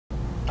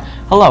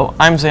Hello,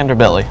 I'm Xander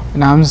Billy.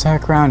 And I'm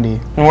Zach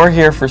Roundy. And we're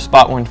here for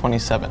Spot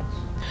 127.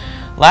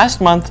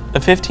 Last month,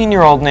 a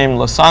 15-year-old named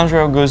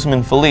Lesandro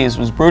Guzman-Feliz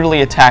was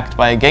brutally attacked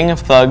by a gang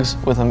of thugs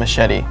with a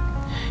machete.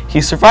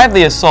 He survived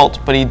the assault,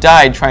 but he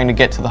died trying to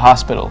get to the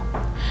hospital.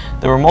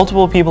 There were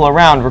multiple people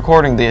around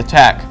recording the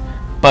attack,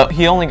 but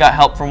he only got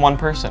help from one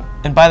person.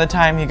 And by the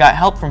time he got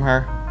help from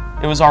her,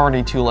 it was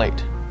already too late.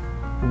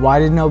 Why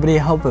did nobody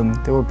help him?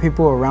 There were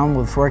people around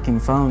with working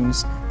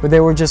phones, but they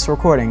were just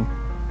recording.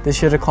 They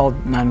should have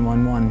called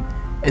 911.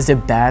 Is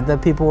it bad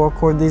that people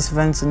record these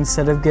events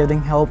instead of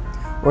getting help,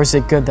 or is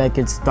it good that it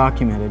gets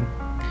documented?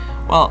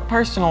 Well,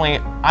 personally,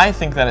 I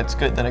think that it's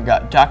good that it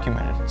got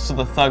documented, so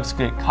the thugs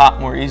could get caught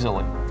more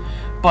easily.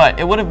 But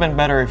it would have been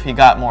better if he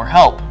got more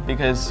help,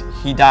 because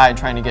he died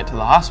trying to get to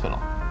the hospital.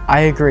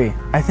 I agree.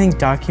 I think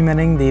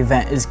documenting the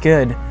event is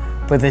good,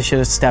 but they should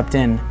have stepped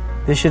in.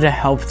 They should have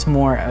helped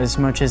more as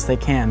much as they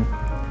can.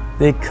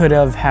 They could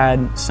have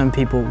had some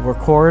people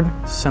record,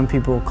 some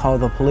people call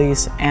the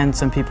police, and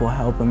some people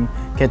help him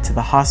get to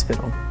the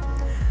hospital.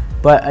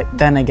 But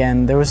then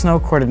again, there was no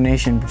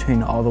coordination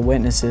between all the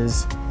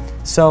witnesses,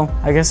 so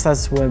I guess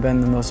that would have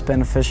been the most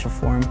beneficial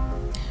for him.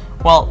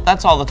 Well,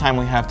 that's all the time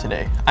we have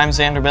today. I'm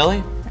Xander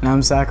Billy. And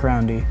I'm Zach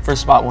Roundy. For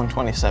Spot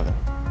 127.